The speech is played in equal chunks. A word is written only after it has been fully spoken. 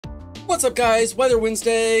What's up guys, Weather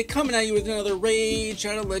Wednesday coming at you with another Raid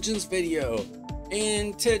Shadow Legends video.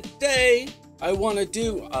 And today I want to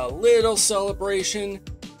do a little celebration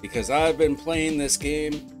because I've been playing this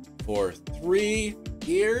game for 3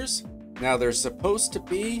 years. Now there's supposed to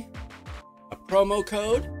be a promo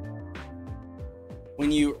code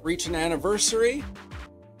when you reach an anniversary.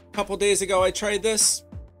 A couple days ago I tried this.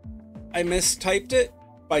 I mistyped it,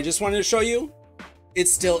 but I just wanted to show you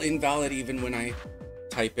it's still invalid even when I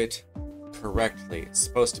type it correctly. It's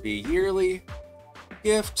supposed to be a yearly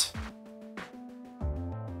gift.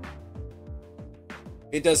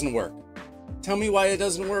 It doesn't work. Tell me why it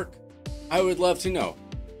doesn't work. I would love to know.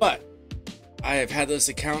 But I have had this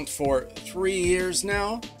account for 3 years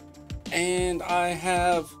now, and I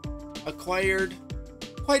have acquired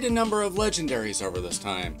quite a number of legendaries over this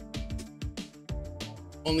time.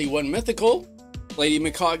 Only one mythical, Lady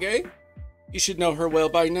Mikage. You should know her well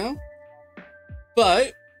by now.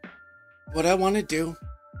 But what I want to do,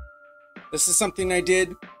 this is something I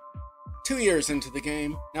did 2 years into the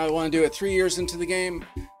game. Now I want to do it 3 years into the game,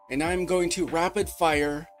 and I'm going to rapid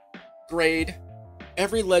fire grade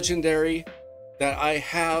every legendary that I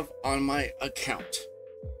have on my account.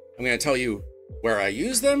 I'm going to tell you where I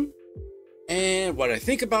use them and what I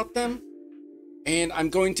think about them, and I'm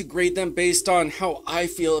going to grade them based on how I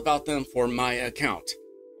feel about them for my account.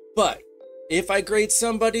 But if I grade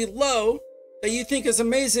somebody low that you think is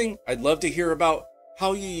amazing, I'd love to hear about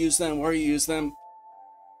how you use them, where you use them,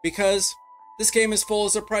 because this game is full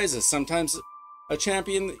of surprises. Sometimes a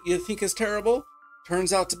champion that you think is terrible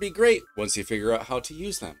turns out to be great once you figure out how to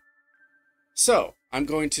use them. So I'm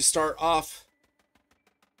going to start off.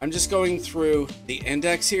 I'm just going through the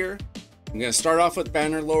index here. I'm going to start off with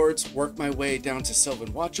Banner Lords, work my way down to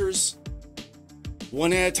Sylvan Watchers.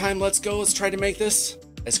 One at a time, let's go. Let's try to make this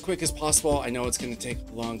as quick as possible. I know it's going to take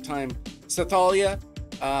a long time. Sethalia,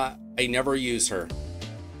 I never use her.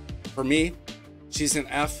 For me, she's an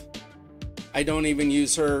F. I don't even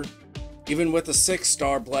use her. Even with a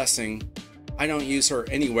 6-star blessing, I don't use her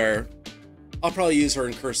anywhere. I'll probably use her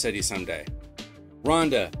in Curse City someday.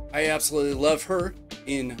 Rhonda, I absolutely love her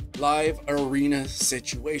in live arena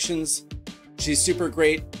situations. She's super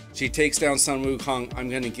great. She takes down Sun Wukong. I'm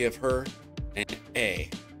going to give her an A.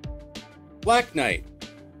 Black Knight.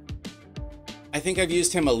 I think I've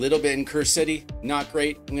used him a little bit in Curse City. Not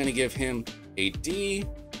great. I'm going to give him a D.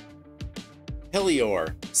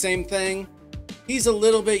 Helior. Same thing. He's a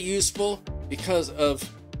little bit useful because of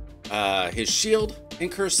his shield in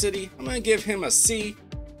Curse City. I'm going to give him a C.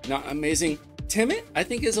 Not amazing. Timid, I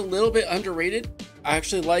think, is a little bit underrated. I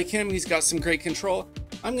actually like him. He's got some great control.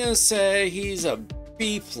 I'm going to say he's a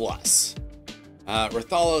B+.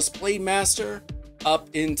 Rathalos Blade Master, up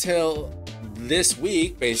until this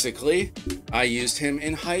week, basically, I used him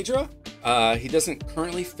in Hydra. He doesn't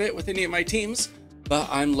currently fit with any of my teams, but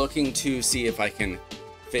I'm looking to see if I can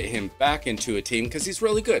fit him back into a team because he's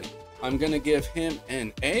really good. I'm going to give him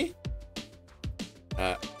an A.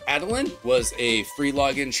 Adeline was a free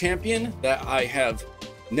login champion that I have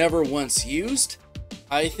never once used.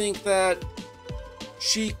 I think that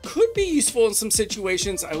she could be useful in some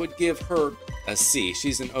situations. I would give her a C.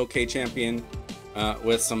 She's an okay champion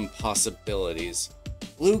with some possibilities.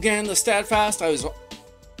 Lugan the Steadfast, I was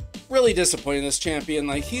really disappointed in this champion.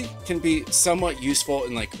 Like, he can be somewhat useful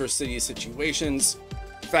in like Curse City situations,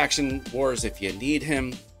 faction wars if you need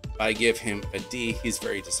him. I give him a D. He's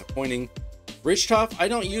very disappointing. Richthof, I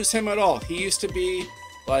don't use him at all. He used to be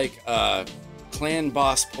like a clan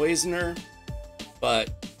boss poisoner,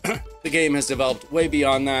 but the game has developed way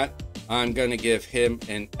beyond that. I'm gonna give him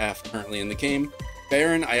an F currently in the game.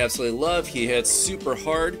 Baron, I absolutely love. He hits super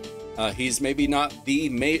hard. He's maybe not the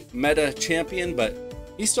meta champion, but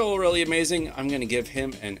he's still really amazing. I'm gonna give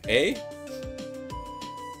him an A.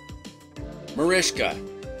 Marishka,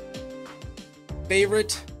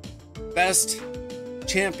 favorite, best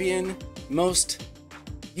champion, most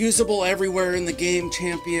usable everywhere in the game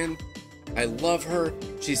champion. I love her.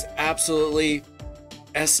 She's absolutely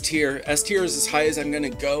S tier. S tier is as high as I'm gonna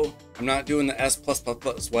go. I'm not doing the S+++,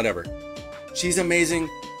 whatever. She's amazing.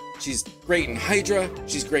 She's great in Hydra.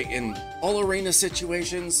 She's great in all arena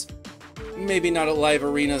situations. Maybe not a live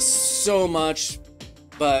arena so much,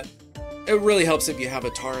 but it really helps if you have a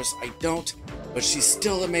Taurus. I don't, but she's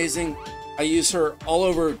still amazing. I use her all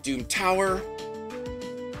over Doom Tower.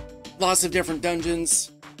 Lots of different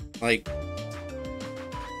dungeons. Like,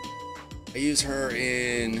 I use her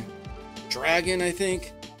in Dragon, I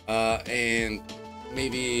think, and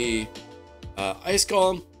maybe Ice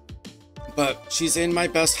Golem. But she's in my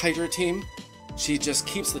best Hydra team. She just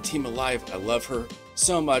keeps the team alive. I love her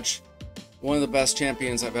so much. One of the best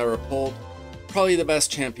champions I've ever pulled. Probably the best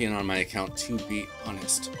champion on my account, to be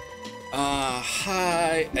honest.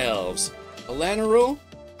 High Elves. Elanarul,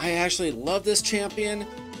 I actually love this champion,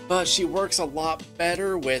 but she works a lot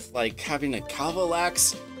better with like having a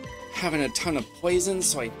Calvalax, having a ton of poison,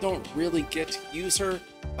 so I don't really get to use her.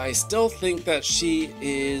 But I still think that she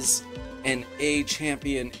is an A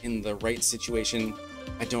champion in the right situation.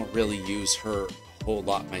 I don't really use her a whole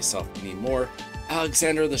lot myself anymore.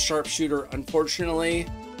 Alexander the Sharpshooter, unfortunately,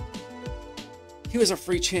 he was a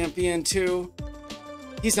free champion too.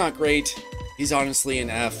 He's not great. He's honestly an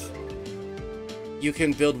F. You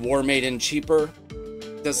can build War Maiden cheaper.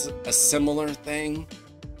 Does a similar thing.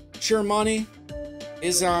 Shirmani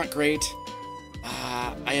is not great.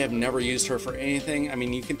 I have never used her for anything. I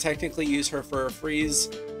mean, you can technically use her for a freeze.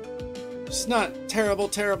 She's not terrible.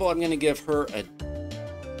 I'm gonna give her a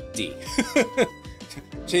D.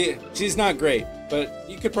 She's not great, but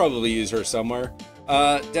you could probably use her somewhere.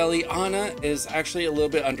 Deliana is actually a little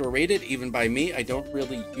bit underrated, even by me. I don't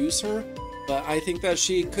really use her, but I think that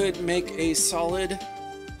she could make a solid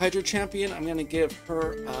Hydra champion. I'm gonna give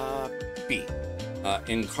her a B.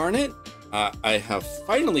 Incarnate, I have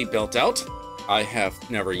finally built out. I have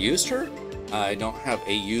never used her. I don't have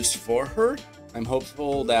a use for her. I'm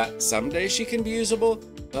hopeful that someday she can be usable,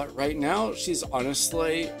 but right now she's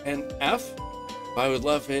honestly an F. I would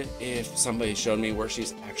love it if somebody showed me where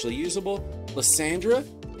she's actually usable. Lysandra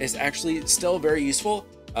is actually still very useful.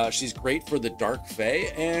 She's great for the Dark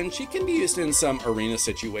Fae, and she can be used in some arena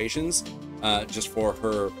situations just for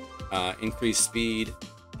her increased speed.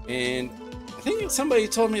 And I think somebody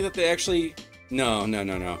told me that they actually... No.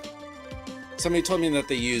 Somebody told me that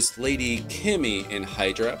they used Lady Kimmy in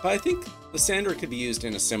Hydra, but I think Lysandra could be used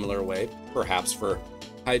in a similar way, perhaps for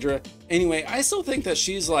Hydra. Anyway, I still think that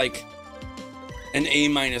she's like an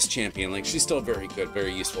A- champion. Like, she's still very good,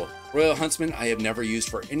 very useful. Royal Huntsman, I have never used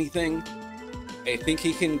for anything. I think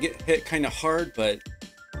he can get hit kind of hard, but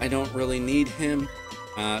I don't really need him.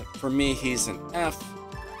 For me, he's an F.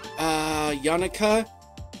 Yannicka,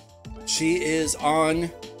 she is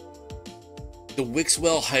on the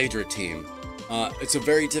Wixwell Hydra team. It's a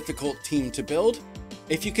very difficult team to build.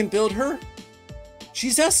 If you can build her,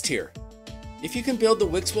 she's S tier. If you can build the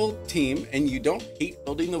Wixwell team and you don't hate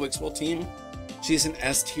building the Wixwell team, she's an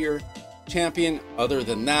S tier champion. Other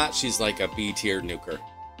than that, she's like a B tier nuker.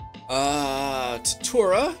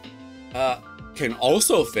 Tatura can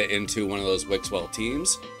also fit into one of those Wixwell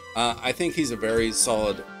teams. I think he's a very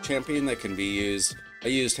solid champion that can be used. I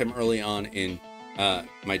used him early on in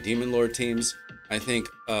my Demon Lord teams. I think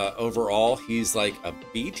overall he's like a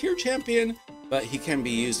B tier champion, but he can be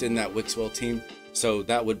used in that Wixwell team. So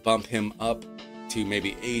that would bump him up to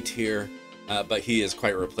maybe A tier, but he is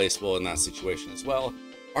quite replaceable in that situation as well.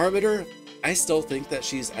 Arbiter, I still think that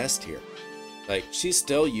she's S tier. Like, she's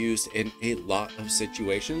still used in a lot of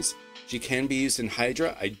situations. She can be used in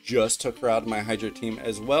Hydra. I just took her out of my Hydra team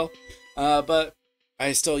as well, but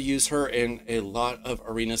I still use her in a lot of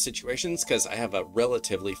arena situations because I have a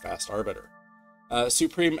relatively fast Arbiter.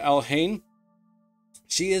 Supreme Elhain,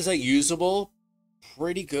 she is a usable,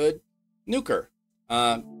 pretty good nuker,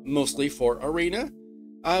 mostly for arena.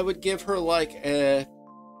 I would give her like a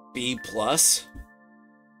B+.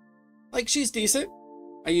 Like, she's decent.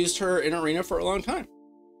 I used her in arena for a long time.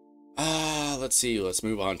 Let's see, let's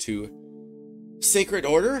move on to Sacred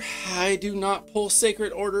Order. I do not pull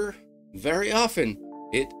Sacred Order very often.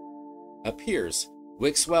 It appears.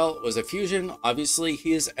 Wixwell was a fusion. Obviously,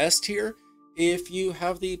 he is S tier if you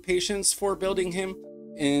have the patience for building him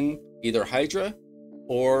in either Hydra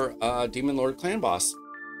or Demon Lord Clan Boss.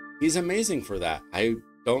 He's amazing for that. I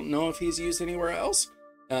don't know if he's used anywhere else.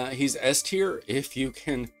 He's S tier if you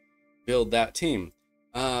can build that team.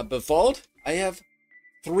 Bevald, I have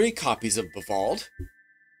 3 copies of Bevald.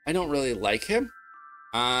 I don't really like him.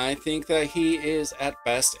 I think that he is at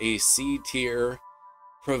best a C tier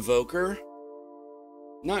provoker.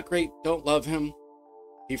 Not great, don't love him.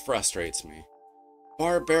 He frustrates me.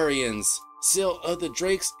 Barbarians, Seal of the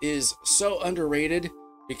Drakes is so underrated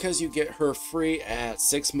because you get her free at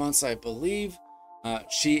 6 months, I believe.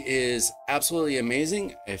 She is absolutely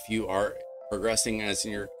amazing if you are progressing as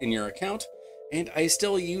in your account. And I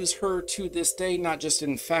still use her to this day, not just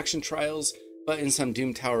in faction trials, but in some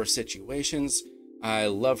Doom Tower situations. I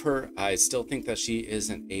love her. I still think that she is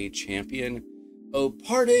an A champion. Oh,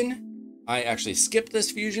 pardon. I actually skipped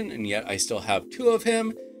this fusion, and yet I still have 2 of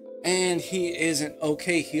him. And he is an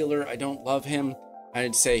okay healer. I don't love him.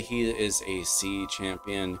 I'd say he is a C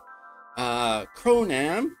champion.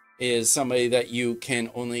 Cronam is somebody that you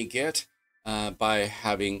can only get by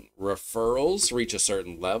having referrals reach a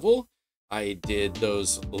certain level. I did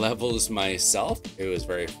those levels myself. It was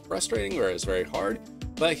very frustrating, or it was very hard,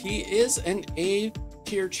 but he is an A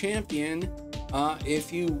tier champion.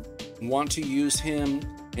 If you want to use him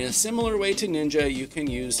in a similar way to Ninja, you can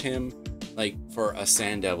use him like for a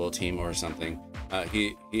Sand Devil team or something.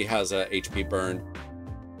 He has a HP burn.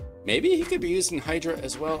 Maybe he could be used in Hydra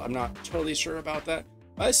as well. I'm not totally sure about that.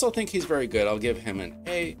 I still think he's very good. I'll give him an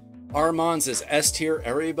A. Armanz is S tier.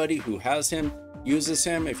 Everybody who has him uses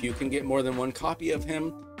him. If you can get more than one copy of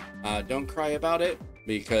him, don't cry about it,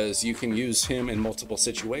 because you can use him in multiple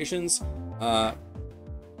situations.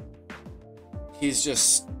 He's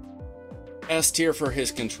just S tier for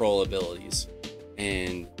his control abilities,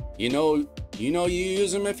 and you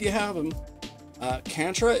use him if you have him.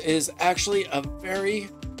 Kantra is actually a very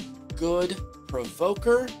good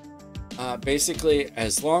provoker. Basically,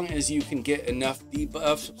 as long as you can get enough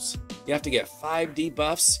debuffs, you have to get 5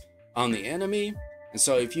 debuffs on the enemy. And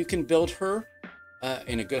so if you can build her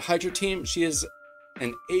in a good Hydra team, she is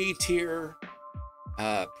an A tier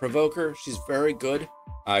provoker. She's very good.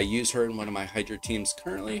 I use her in one of my Hydra teams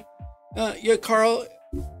currently. Yeah, Carl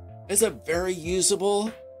is a very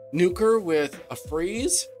usable nuker with a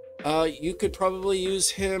freeze. You could probably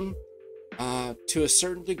use him to a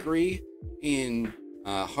certain degree in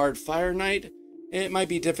hard Fire Knight. It might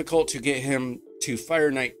be difficult to get him to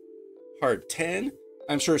Fire Knight hard 10.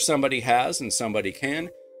 I'm sure somebody has and somebody can.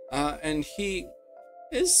 And he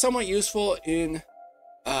is somewhat useful in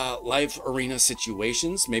live arena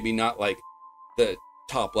situations. Maybe not like the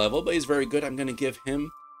top level, but he's very good. I'm going to give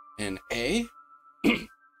him an A.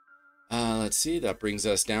 Let's see, that brings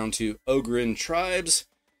us down to Ogryn Tribes.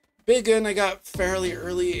 Bigun I got fairly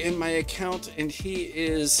early in my account, and he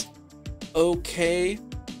is okay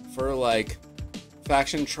for like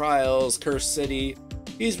faction trials, Cursed City.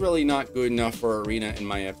 He's really not good enough for arena in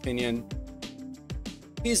my opinion.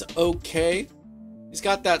 He's okay. He's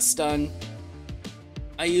got that stun.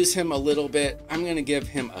 I use him a little bit. I'm gonna give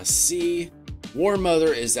him a C. War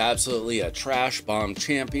Mother is absolutely a trash bomb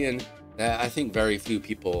champion that I think very few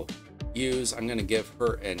people use. I'm gonna give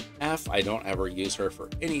her an F. I don't ever use her for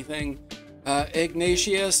anything.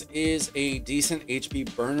 Ignatius is a decent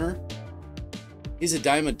HP burner. He's a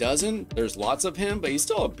dime a dozen. There's lots of him, but he's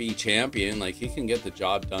still a B champion. Like, he can get the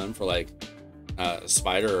job done for like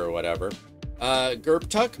Spider or whatever.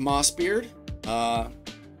 Gerptuk Mossbeard.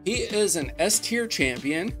 He is an S tier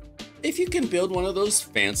champion if you can build one of those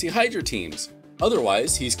fancy Hydra teams.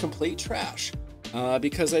 Otherwise, he's complete trash.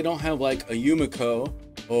 Because I don't have like a Yumiko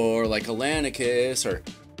or like a Lanicus, or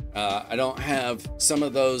I don't have some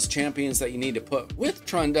of those champions that you need to put with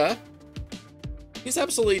Trunda. He's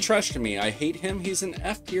absolutely trash to me. I hate him. He's an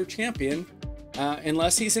F tier champion,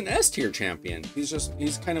 unless he's an S tier champion.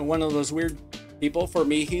 He's kind of one of those weird people. For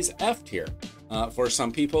me, he's F tier. For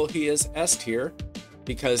some people, he is S tier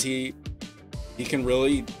because he can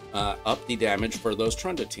really up the damage for those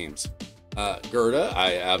Trunda teams. Gerda,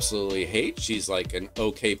 I absolutely hate. She's like an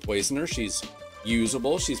okay poisoner. She's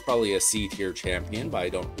usable. She's probably a C tier champion, but I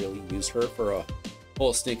don't really use her for a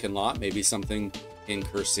whole stinking lot. Maybe something in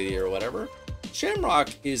Cursed City or whatever. Shamrock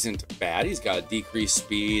isn't bad. He's got decreased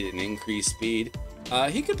speed and increased speed.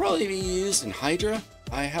 He could probably be used in Hydra.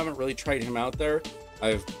 I haven't really tried him out there.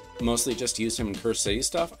 I've mostly just used him in Cursed City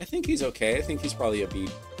stuff. I think he's okay. I think he's probably a B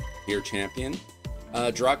tier champion.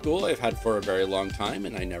 Drakgul I've had for a very long time,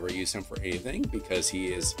 and I never use him for anything because he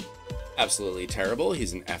is absolutely terrible.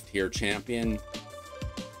 He's an F tier champion.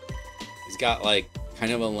 He's got like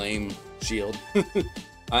kind of a lame shield.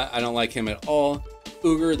 I don't like him at all.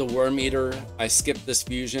 Uger the Worm Eater, I skipped this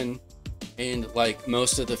fusion, and like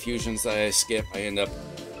most of the fusions that I skip, I end up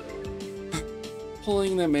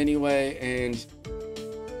pulling them anyway, and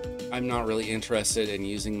I'm not really interested in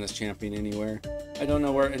using this champion anywhere. I don't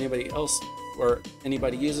know where anybody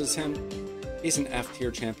uses him. He's an F tier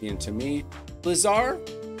champion to me. Blizzar,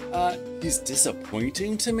 he's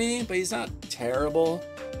disappointing to me, but he's not terrible.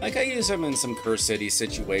 Like, I use him in some Cursed City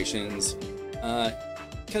situations,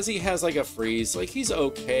 because he has like a freeze. Like, he's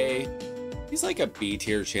okay. He's like a B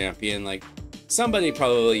tier champion. Like, somebody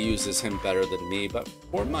probably uses him better than me, but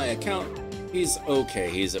for my account, he's okay.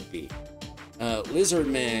 He's a B.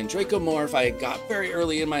 Lizardman, Dracomorph, I got very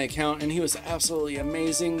early in my account, and he was absolutely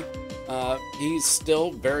amazing. He's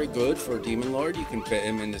still very good for Demon Lord. You can fit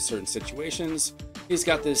him into certain situations. He's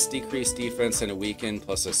got this decreased defense and a weaken,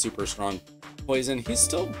 plus a super strong poison. He's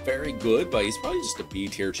still very good, but he's probably just a B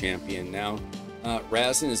tier champion now.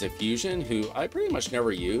 Razin is a fusion who I pretty much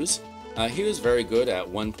never use. He was very good at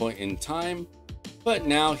one point in time, but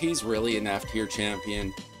now he's really an F tier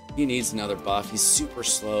champion. He needs another buff. He's super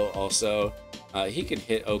slow also. He can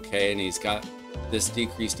hit okay, and he's got this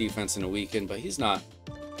decreased defense in a weekend, but he's not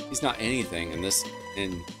anything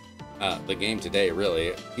in the game today,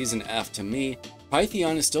 really. He's an F to me.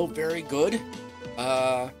 Pythion is still very good.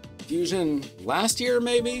 Fusion last year,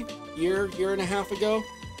 maybe year and a half ago,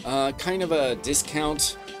 kind of a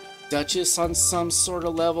discount Duchess on some sort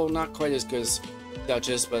of level, not quite as good as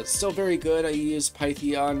Duchess, but still very good. I use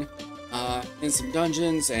Pythion in some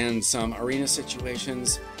dungeons and some arena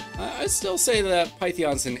situations. I'd still say that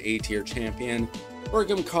Pythion's an A tier champion.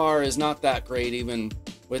 Bergamkar is not that great even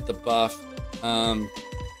with the buff.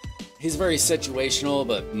 He's very situational,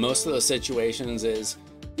 but most of those situations is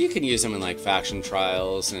you can use him in like faction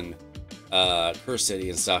trials and Curse City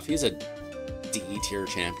and stuff. He's a D tier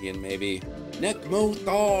champion maybe.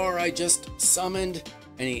 Nekmothar I just summoned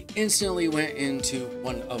and he instantly went into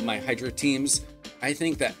one of my Hydra teams. I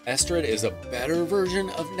think that Estrid is a better version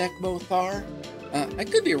of Nekmothar. I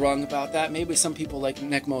could be wrong about that. Maybe some people like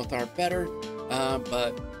Nekmothar better,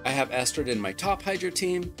 but I have Estrid in my top Hydra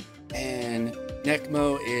team, and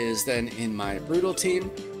Nekmo is then in my Brutal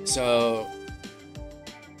team. So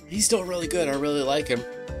he's still really good. I really like him.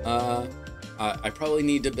 I probably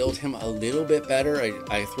need to build him a little bit better.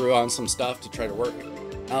 I threw on some stuff to try to work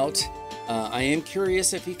it out. I am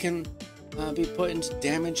curious if he can be put into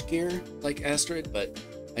damage gear like Estrid, but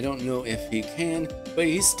I don't know if he can. But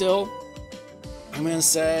he's still, I'm gonna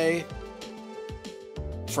say,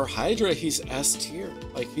 for Hydra, he's S tier.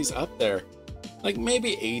 Like, he's up there. Like,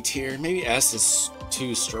 maybe A tier, maybe S is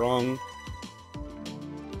too strong.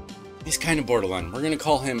 He's kind of borderline. We're gonna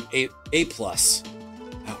call him A plus.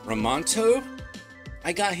 Ramonto,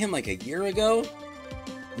 I got him like a year ago,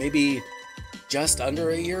 maybe just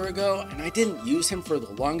under a year ago, and I didn't use him for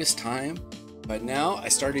the longest time, but now I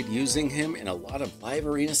started using him in a lot of live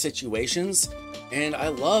arena situations, and I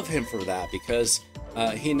love him for that because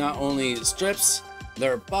he not only strips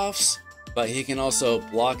their buffs, but he can also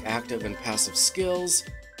block active and passive skills,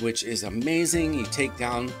 which is amazing. You take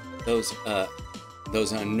down those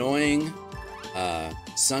annoying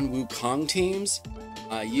Sun Wukong teams.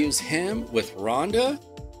 Use him with Rhonda,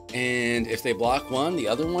 and if they block one, the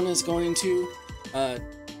other one is going to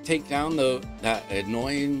take down that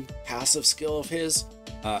annoying passive skill of his.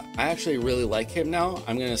 I actually really like him now.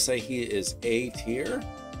 I'm gonna say he is A tier.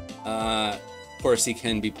 Of course, he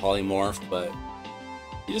can be polymorphed, but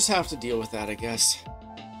you just have to deal with that, I guess.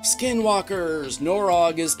 Skinwalkers,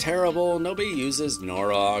 Norog is terrible. Nobody uses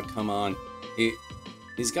Norog. Come on,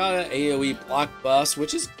 he's got an AOE block bust,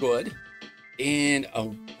 which is good, and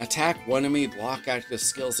attack one enemy block active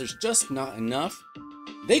skills. There's just not enough.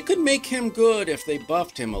 They could make him good if they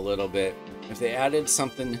buffed him a little bit. If they added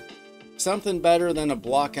something better than a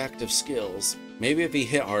block active skills. Maybe if he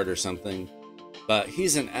hit hard or something. But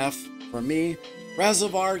he's an F for me.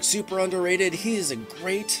 Razovarg, super underrated. He is a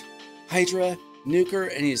great Hydra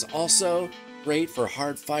nuker, and he's also great for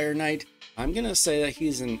hard Fire Knight. I'm gonna say that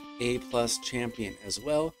he's an A plus champion as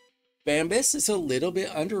well. Bambus is a little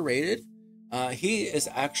bit underrated. He is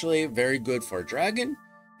actually very good for Dragon,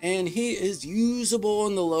 and he is usable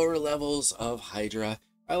in the lower levels of Hydra.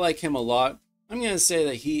 I like him a lot. I'm going to say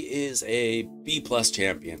that he is a B plus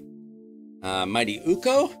champion. Mighty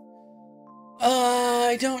Uko.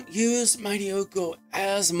 I don't use Mighty Uko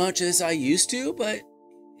as much as I used to, but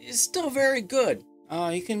he's still very good.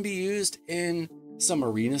 He can be used in some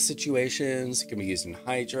arena situations. He can be used in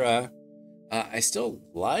Hydra. I still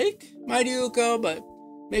like Mighty Uko, but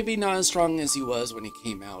maybe not as strong as he was when he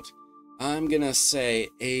came out. I'm gonna say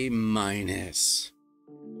A minus.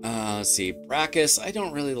 Let's see, Brachus. I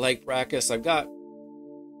don't really like Brachus. I've got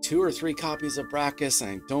 2 or 3 copies of Brachus,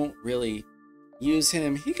 and I don't really use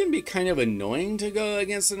him. He can be kind of annoying to go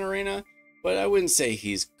against an arena, but I wouldn't say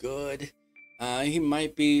he's good. He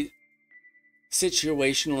might be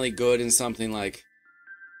situationally good in something like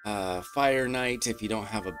Fire Knight if you don't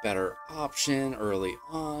have a better option early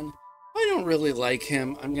on. I don't really like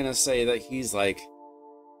him. I'm gonna say that he's like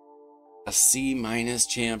a C minus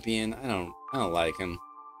champion. I don't like him.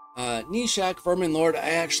 Nishak, Vermin Lord. I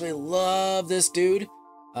actually love this dude.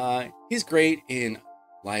 He's great in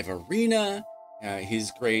live arena.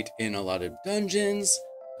 He's great in a lot of dungeons.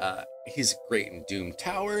 He's great in Doom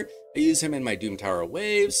Tower. I use him in my Doom Tower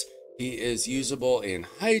waves. He is usable in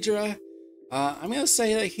Hydra. I'm gonna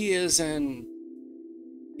say that he's an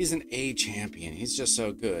A champion. He's just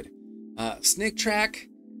so good. Snick Track,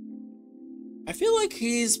 I feel like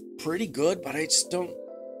he's pretty good, but I just don't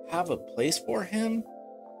have a place for him.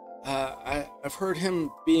 I've heard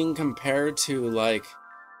him being compared to like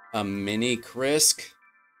a mini Krisk.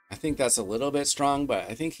 I think that's a little bit strong, but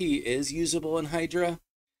I think he is usable in Hydra.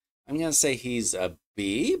 I'm gonna say he's a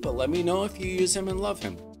B, but let me know if you use him and love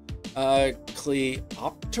him. Cleoterix,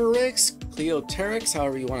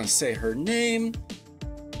 however you want to say her name.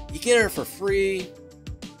 You get her for free.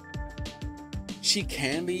 She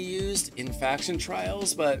can be used in faction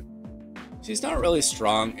trials, but she's not really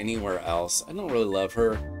strong anywhere else. I don't really love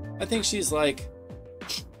her. I think she's like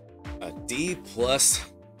a D+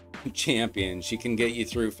 champion. She can get you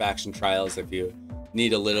through faction trials if you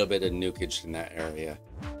need a little bit of nukage in that area.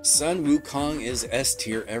 Sun Wukong is S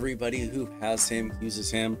tier. Everybody who has him uses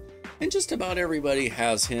him, and just about everybody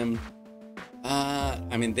has him.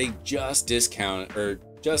 I mean, they just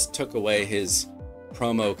just took away his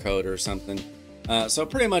promo code or something. So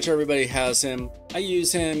pretty much everybody has him. I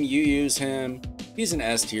use him, you use him. He's an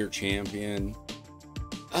S tier champion.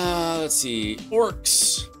 Let's see,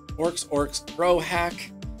 Orcs,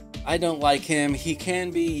 Brohack. I don't like him. He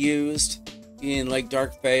can be used in like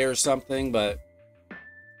Dark Fae or something, but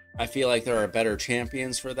I feel like there are better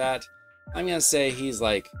champions for that. I'm gonna say he's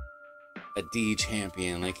like a D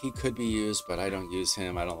champion. Like, he could be used, but I don't use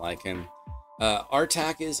him. I don't like him.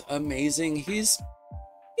 Artak is amazing. He's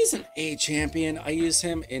an A champion. I use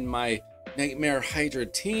him in my Nightmare Hydra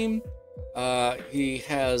team. He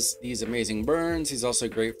has these amazing burns. He's also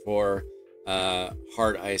great for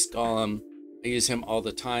Hard Ice Golem. I use him all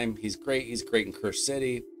the time. He's great. He's great in Curse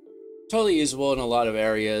City. Totally usable in a lot of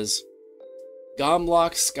areas.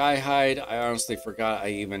 Gomlock Skyhide. I honestly forgot I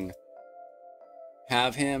even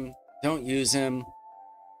have him. Don't use him.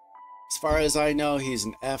 As far as I know, he's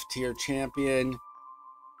an F tier champion.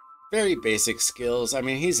 Very basic skills. I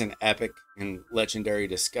mean, he's an epic and legendary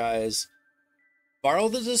disguise. Varl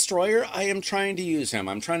the Destroyer, I am trying to use him.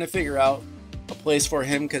 I'm trying to figure out a place for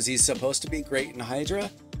him because he's supposed to be great in Hydra.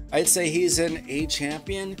 I'd say he's an A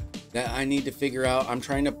champion that I need to figure out.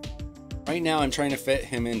 Right now I'm trying to fit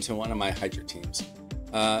him into one of my Hydra teams.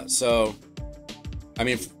 So, I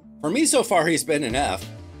mean, for me so far, he's been an F,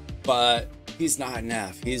 but he's not an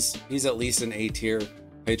F. He's at least an A tier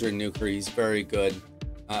Hydra nuker. He's very good.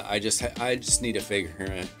 I just need to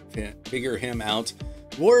figure him out.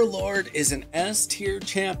 Warlord is an S tier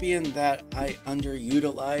champion that I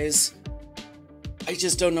underutilize. I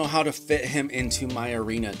just don't know how to fit him into my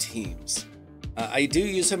arena teams. I do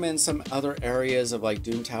use him in some other areas of like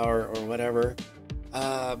Doom Tower or whatever,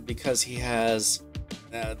 because he has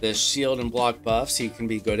the shield and block buffs. He can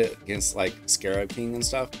be good against like Scarab King and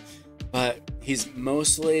stuff, but he's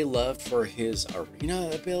mostly loved for his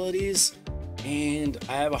arena abilities, and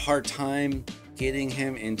I have a hard time getting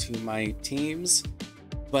him into my teams.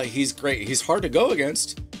 But he's great. He's hard to go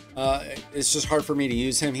against. It's just hard for me to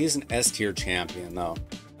use him. He's an S tier champion though.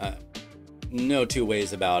 No two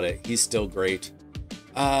ways about it. He's still great.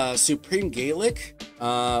 Supreme Gaelic,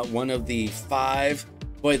 one of the 5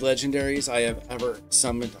 Void Legendaries I have ever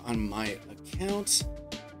summoned on my account,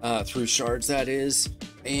 through shards that is.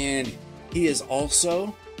 And he is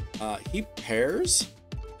also, he pairs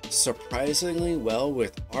surprisingly well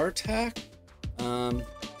with Artak.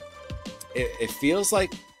 It feels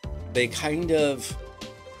like they kind of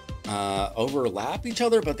overlap each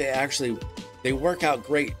other, but they work out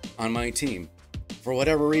great on my team. For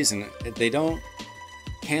whatever reason, they don't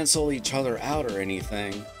cancel each other out or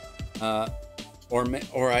anything,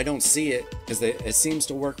 or I don't see it because it seems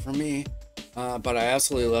to work for me. But I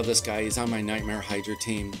absolutely love this guy. He's on my Nightmare Hydra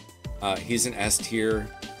team. He's an S tier.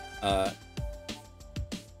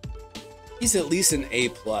 He's at least an A+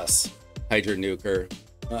 Hydra nuker,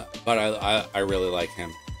 but I really like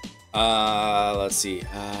him. Let's see.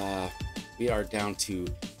 We are down to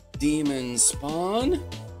Demon Spawn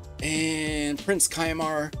and Prince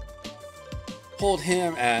Kymar. Pulled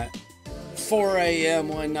him at 4 a.m.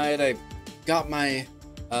 one night. I got my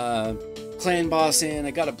clan boss in.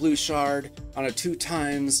 I got a blue shard on a 10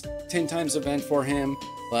 times event for him,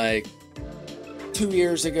 like 2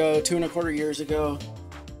 years ago, 2.25 years ago.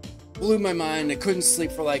 Blew my mind. I couldn't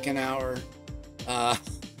sleep for like an hour.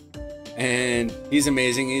 And he's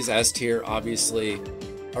amazing. He's S tier, obviously.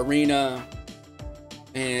 Arena,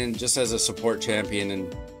 and just as a support champion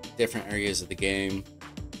in different areas of the game.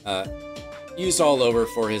 Used all over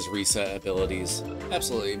for his reset abilities.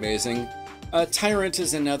 Absolutely amazing. Tyrant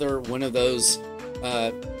is another one of those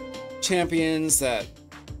champions that,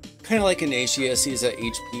 kind of like Ignatius, he's a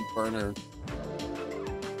HP burner.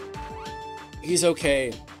 He's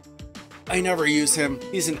okay. I never use him.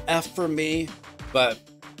 He's an F for me, but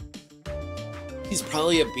he's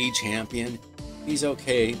probably a B champion. He's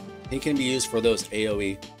okay. He can be used for those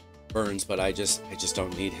AoE burns, but I just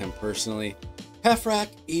don't need him personally. Heffrak,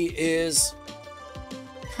 he is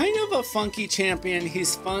kind of a funky champion.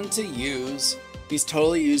 He's fun to use. He's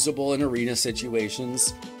totally usable in arena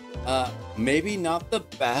situations. Maybe not the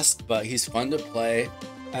best, but he's fun to play.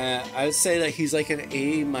 I would say that he's like an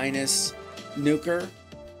A minus nuker.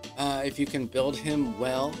 If you can build him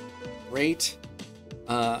well, great.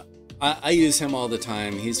 I use him all the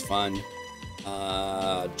time. He's fun.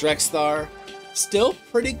 Drexthar, still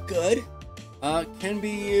pretty good. Can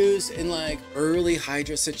be used in like early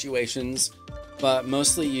Hydra situations, but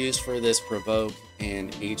mostly used for this provoke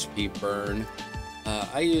and HP burn.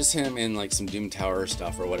 I use him in like some Doom Tower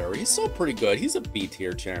stuff or whatever. He's still pretty good. He's a B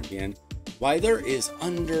tier champion. Wither is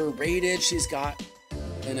underrated. She's got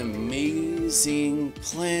an amazing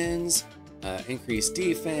cleanse, increased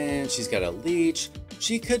defense. She's got a leech.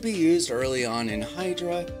 She could be used early on in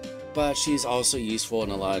Hydra, but she's also useful in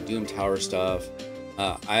a lot of Doom Tower stuff.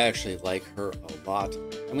 I actually like her a lot.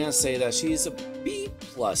 I'm gonna say that she's a B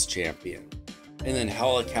plus champion. And then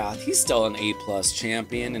Helicath, he's still an A plus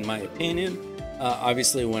champion in my opinion.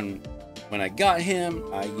 Obviously when I got him,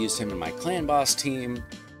 I used him in my clan boss team.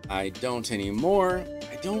 I don't anymore.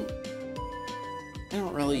 I don't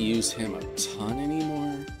really use him a ton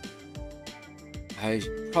anymore. I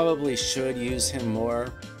probably should use him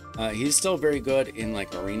more. He's still very good in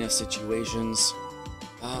like arena situations.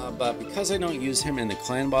 But because I don't use him in the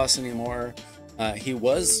clan boss anymore, he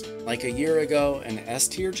was like a year ago an S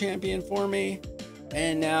tier champion for me.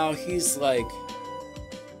 And now he's like,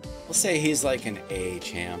 we'll say he's like an A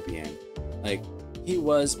champion. Like, he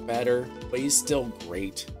was better, but he's still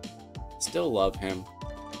great. Still love him.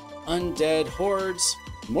 Undead Hordes,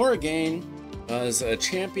 Morrigan was a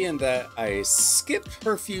champion that I skipped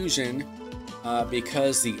her fusion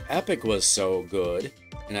because the epic was so good,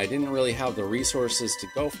 and I didn't really have the resources to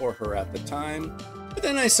go for her at the time. But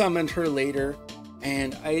then I summoned her later,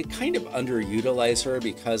 and I kind of underutilized her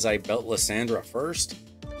because I built Lysandra first.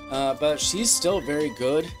 But she's still very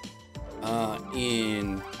good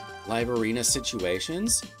in live arena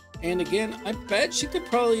situations. And again, I bet she could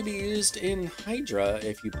probably be used in Hydra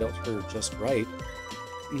if you built her just right.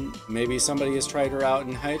 Maybe somebody has tried her out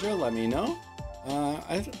in Hydra, let me know.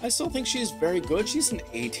 I still think she's very good. She's an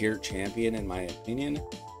A tier champion in my opinion.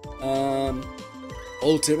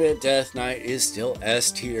 Ultimate Death Knight is still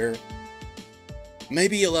S tier.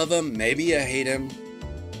 Maybe you love him, maybe you hate him,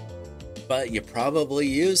 but you probably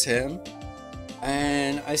use him.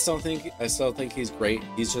 And I still think he's great.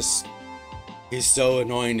 He's so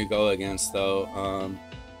annoying to go against though.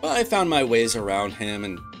 But I found my ways around him,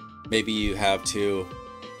 and maybe you have too.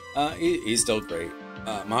 He's still great.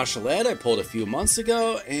 Mashaled I pulled a few months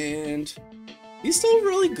ago, and he's still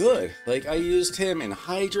really good. Like, I used him in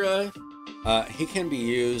Hydra. He can be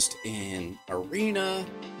used in Arena.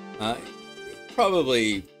 It's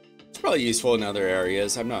probably useful in other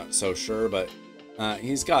areas. I'm not so sure, but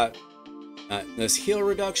he's got this heal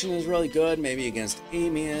reduction is really good. Maybe against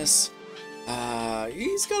Amius.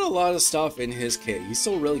 He's got a lot of stuff in his kit. He's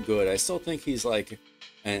still really good. I still think he's like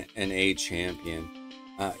an A champion.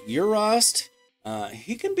 Urost,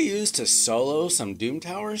 he can be used to solo some Doom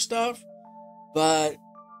Tower stuff, but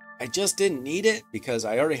I just didn't need it because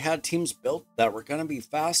I already had teams built that were going to be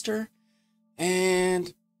faster,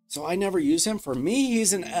 and so I never use him. For me,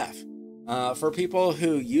 he's an F. For people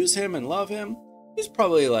who use him and love him, he's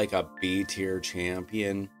probably like a B tier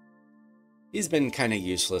champion. He's been kind of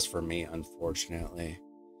useless for me, unfortunately.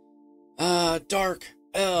 Dark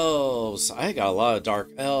Elves. I got a lot of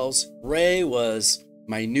Dark Elves. Ray was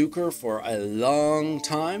my nuker for a long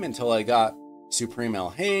time until I got Supreme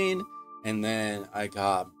Elhain, and then I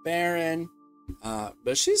got Baron.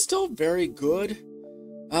 But she's still very good.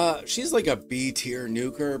 She's like a B tier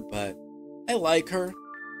nuker, but I like her.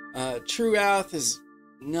 Truath is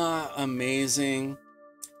not amazing.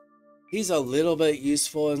 He's a little bit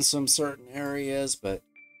useful in some certain areas, but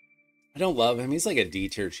I don't love him. He's like a D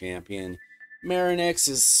tier champion. Marinix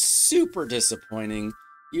is super disappointing.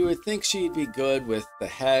 You would think she'd be good with the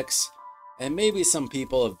Hex, and maybe some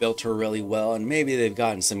people have built her really well, and maybe they've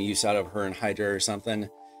gotten some use out of her in Hydra or something.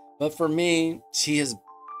 But for me, she has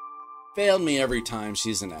failed me every time.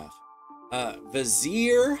 She's an F.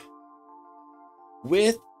 Vizier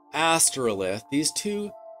with Astrolith, these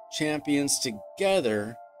two champions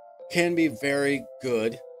together can be very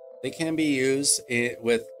good. They can be used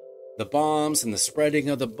with the bombs and the spreading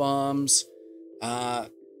of the bombs.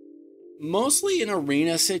 Mostly in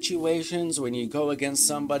arena situations when you go against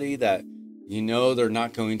somebody that you know they're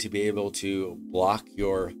not going to be able to block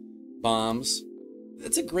your bombs.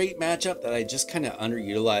 It's a great matchup that I just kind of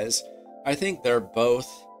underutilize. I think they're both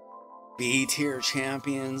B tier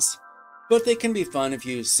champions, but they can be fun if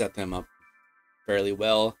you set them up fairly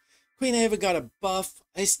well. Queen Ava got a buff.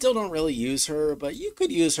 I still don't really use her, but you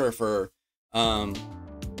could use her for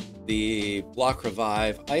the block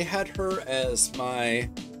revive. I had her as my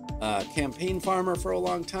campaign farmer for a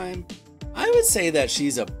long time. I would say that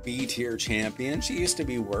she's a B tier champion. She used to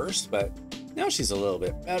be worse, but now she's a little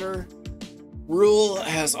bit better. Rule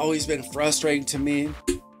has always been frustrating to me.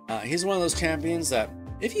 He's one of those champions that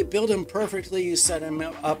if you build him perfectly, you set him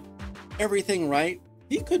up everything right,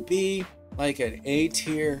 he could be like an A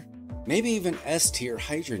tier, maybe even S tier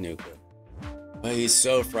Hydra nuker. But he's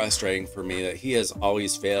so frustrating for me that he has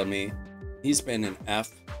always failed me. He's been an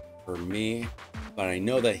F for me, but I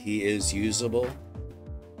know that he is usable.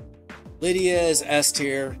 Lydia is S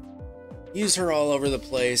tier. Use her all over the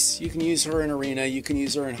place. You can use her in Arena, you can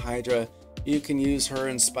use her in Hydra, you can use her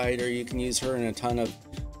in Spider, you can use her in a ton of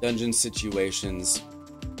dungeon situations.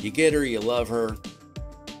 You get her, you love her.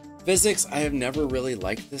 Physics, I have never really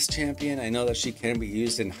liked this champion. I know that she can be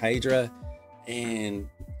used in Hydra and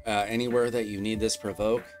anywhere that you need this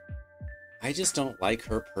provoke. I just don't like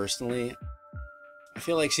her personally. I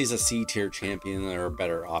feel like she's a C tier champion. There are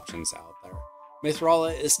better options out there.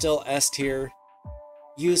 Mithrala is still S tier.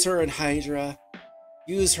 Use her in Hydra.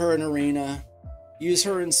 Use her in Arena. Use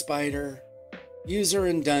her in Spider. Use her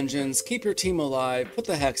in dungeons. Keep your team alive. Put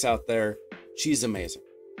the Hex out there. She's amazing.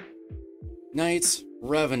 Knights,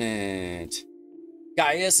 Revenant.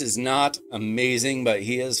 Gaius is not amazing, but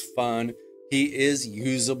he is fun. He is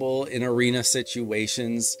usable in arena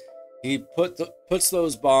situations. He puts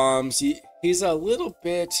those bombs. He's a little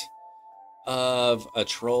bit of a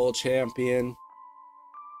troll champion.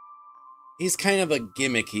 He's kind of a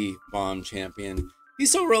gimmicky bomb champion. He's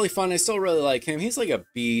still really fun. I still really like him. He's like a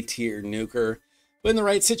B tier nuker. But in the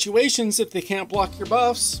right situations, if they can't block your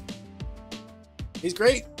buffs, he's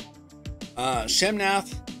great.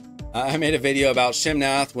 Shemnath. I made a video about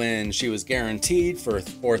Shemnath when she was guaranteed for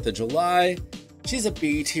 4th of July. She's a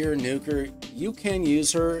B tier nuker. You can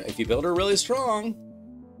use her if you build her really strong.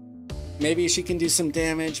 Maybe she can do some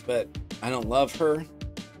damage, but I don't love her.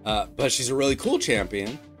 But she's a really cool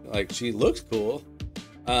champion. Like, she looks cool.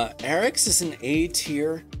 Eric's is an A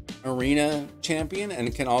tier arena champion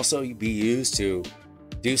and can also be used to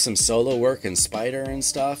do some solo work in Spider and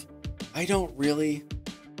stuff. I don't really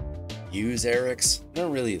use Eric's. I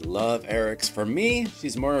don't really love Eric's. For me,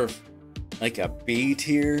 she's more of like a B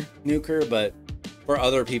tier nuker, but for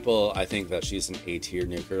other people, I think that she's an A tier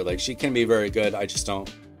nuker. Like, she can be very good. I just don't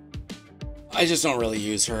really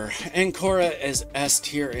use her. And Cora is S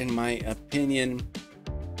tier in my opinion,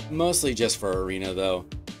 mostly just for arena though.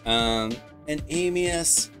 And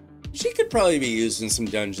Amius, she could probably be used in some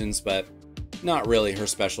dungeons, but not really her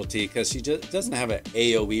specialty because she just doesn't have an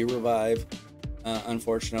AoE revive.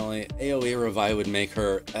 Unfortunately, AoE revive would make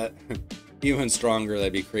her even stronger.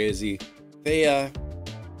 That'd be crazy. Thea,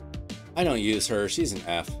 I don't use her. She's an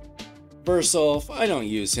F. Versulf, I don't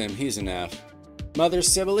use him. He's an F. Mother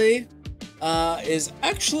Sibylle is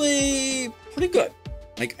actually pretty good.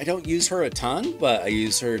 Like, I don't use her a ton, but I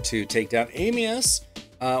use her to take down Amius,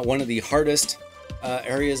 one of the hardest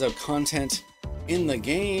areas of content in the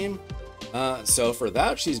game. So for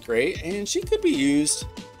that, she's great, and she could be used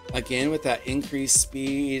again with that increased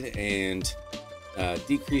speed and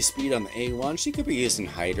decreased speed on the A1. She could be used in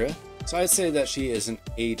Hydra. So I'd say that she is an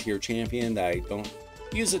A tier champion that I don't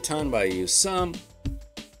use a ton, but I use some.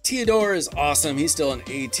 Theodore is awesome. He's still an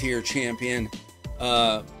A tier champion.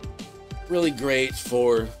 Really great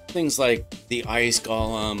for things like the Ice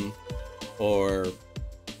Golem or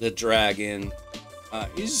the Dragon.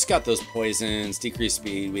 He's just got those poisons, decreased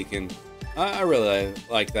speed, weaken. I really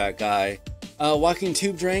like that guy. Walking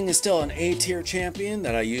Tube Drain is still an A tier champion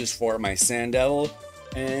that I use for my Sand Devil.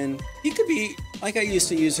 And he could be, like, I used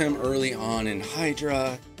to use him early on in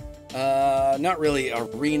Hydra. Not really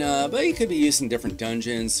Arena, but he could be used in different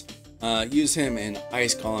dungeons. Use him in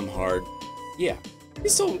Ice Golem hard. Yeah,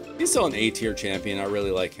 he's still an A tier champion. I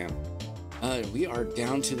really like him. We are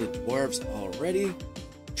down to the dwarves already.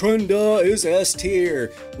 Trunda is S tier.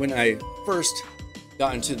 When I first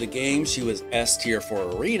got into the game, she was S tier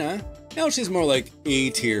for Arena. Now she's more like A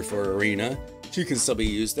tier for Arena. She can still be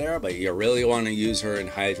used there, but you really want to use her in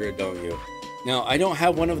Hydra, don't you? Now, I don't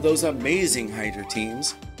have one of those amazing Hydra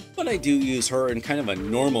teams, but I do use her in kind of a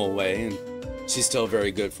normal way, and she's still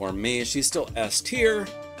very good for me. She's still S tier.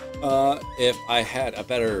 If I had a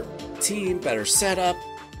better team, better setup,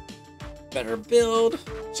 better build,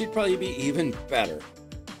 she'd probably be even better.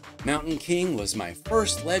 Mountain King was my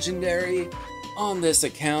first legendary on this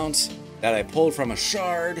account that I pulled from a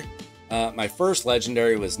shard. My first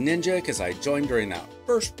legendary was Ninja because I joined during that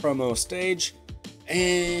first promo stage,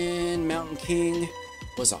 and Mountain King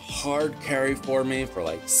was a hard carry for me for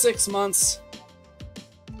like 6 months,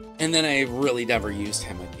 and then I really never used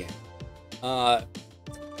him again.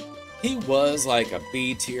 He was like a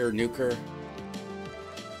B tier nuker.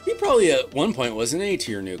 He probably at one point was an A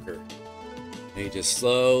tier nuker. And he just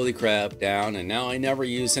slowly crept down, and now I never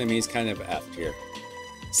use him. He's kind of F tier.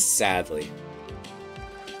 Sadly.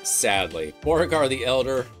 Sadly. Beauregard the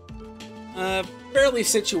Elder. Fairly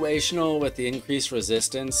situational with the increased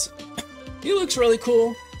resistance. He looks really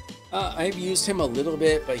cool. I've used him a little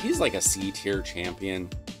bit, but he's like a C tier champion.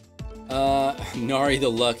 Nari the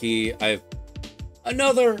Lucky. I've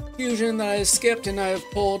another fusion that I skipped, and I've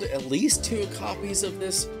pulled at least 2 copies of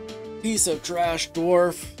this piece of trash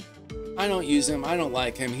dwarf. I don't use him. I don't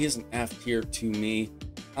like him. He's an F tier to me.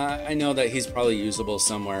 I know that he's probably usable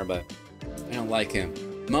somewhere, but I don't like him.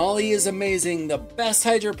 Molly is amazing. The best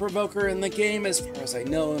Hydra Provoker in the game as far as I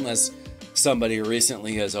know, unless somebody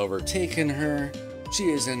recently has overtaken her. She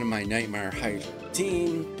is in my Nightmare Hydra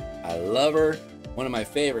team. I love her. One of my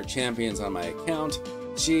favorite champions on my account.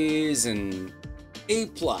 She's an A+.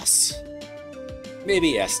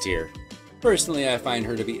 Maybe S tier. Personally, I find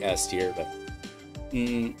her to be S tier, but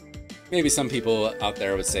maybe some people out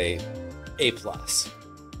there would say A+.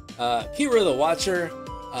 Kira the Watcher.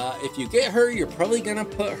 If you get her, you're probably gonna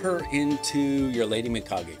put her into your Lady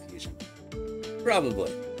Mikage fusion.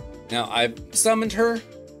 Probably. Now, I summoned her,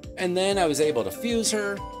 and then I was able to fuse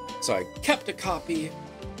her, so I kept a copy.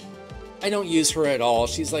 I don't use her at all.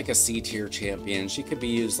 She's like a C tier champion. She could be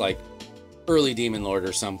used like early Demon Lord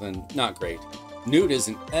or something. Not great. Newt is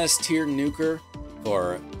an S tier nuker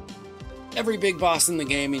for every big boss in the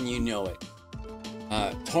game, and you know it.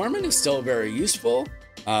 Tormund is still very useful.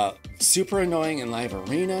 Super annoying in live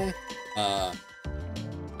arena.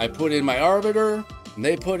 I put in my Arbiter, and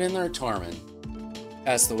they put in their Tormund.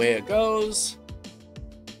 That's the way it goes.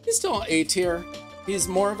 He's still A tier. He's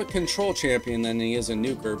more of a control champion than he is a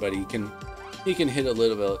nuker, but he can hit a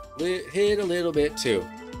little bit too.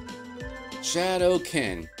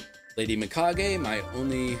 Shadowkin. Lady Mikage, my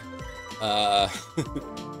only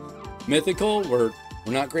mythical. We're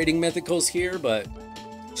not grading mythicals here, but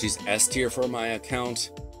she's S tier for my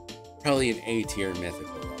account. Probably an A tier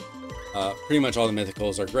mythical. Pretty much all the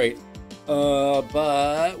mythicals are great.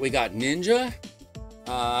 But we got Ninja.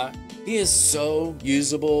 He is so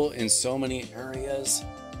usable in so many areas.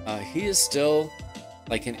 He is still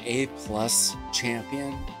like an A+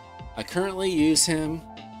 champion. I currently use him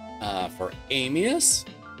for Amius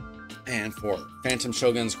and for Phantom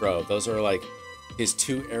Shogun's Grove. Those are like his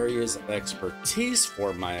 2 areas of expertise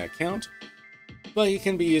for my account. But he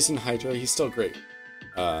can be used in Hydra. He's still great.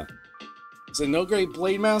 Is a no-grade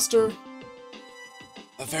Blade Master.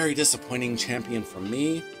 A very disappointing champion for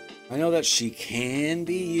me. I know that she can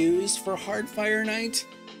be used for Hardfire Knight.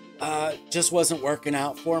 Just wasn't working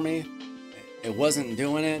out for me. It wasn't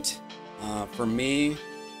doing it. For me,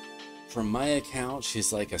 from my account,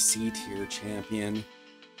 she's like a C tier champion.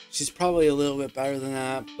 She's probably a little bit better than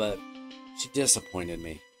that, but she disappointed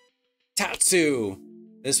me. Tatsu!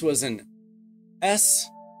 This was an S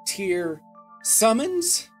tier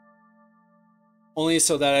summons. Only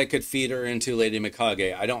so that I could feed her into Lady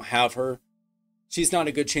Mikage. I don't have her. She's not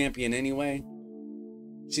a good champion anyway.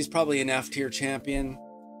 She's probably an F tier champion.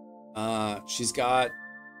 She's got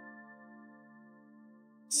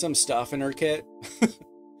some stuff in her kit.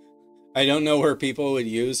 I don't know where people would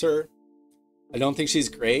use her. I don't think she's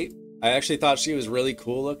great. I actually thought she was really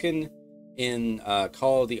cool looking in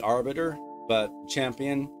Call of the Arbiter, but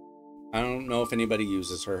champion, I don't know if anybody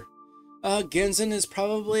uses her. Genzen is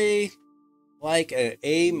probably like an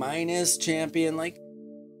A- champion. Like,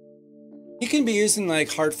 he can be used in like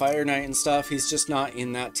Hardfire Knight and stuff. He's just not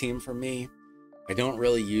in that team for me. I don't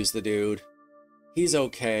really use the dude. He's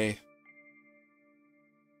okay.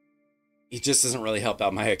 He just doesn't really help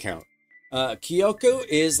out my account. Kyoko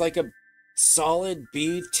is like a solid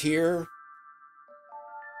B tier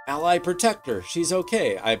ally protector. She's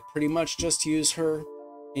okay. I pretty much just use her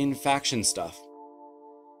in faction stuff.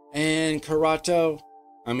 And Karato,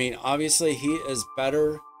 I mean, obviously he is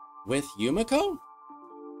better with Yumiko,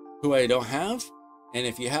 who I don't have. And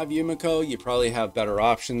if you have Yumiko, you probably have better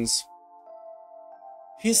options.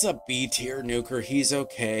 He's a B tier nuker. He's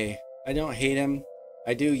okay. I don't hate him.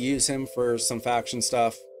 I do use him for some faction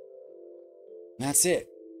stuff. And that's it.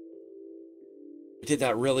 I did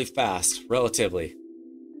that really fast, relatively.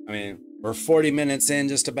 I mean, we're 40 minutes in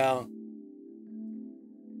just about.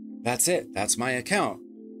 That's it. That's my account.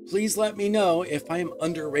 Please let me know if I'm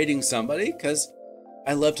underrating somebody, because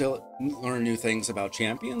I love to learn new things about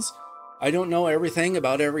champions. I don't know everything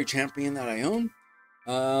about every champion that I own,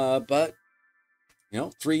 but, you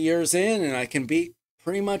know, 3 years in and I can beat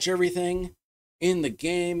pretty much everything in the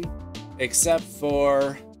game, except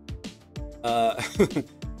for,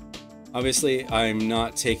 obviously I'm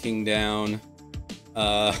not taking down,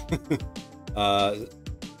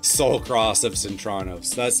 Soul Cross of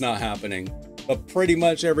Centranos. That's not happening. But pretty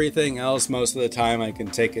much everything else, most of the time, I can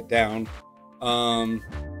take it down.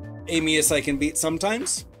 Amius I can beat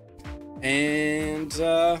sometimes. And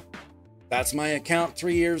that's my account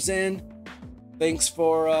 3 years in. Thanks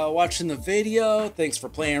for watching the video. Thanks for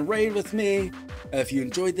playing Raid with me. If you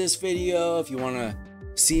enjoyed this video, if you want to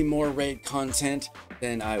see more Raid content,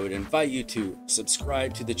 then I would invite you to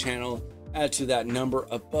subscribe to the channel. Add to that number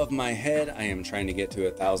above my head. I am trying to get to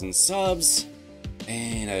 1,000 subs,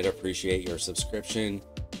 and I'd appreciate your subscription.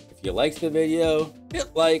 If you liked the video,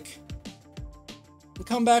 hit like, and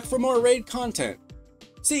come back for more Raid content.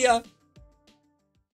 See ya!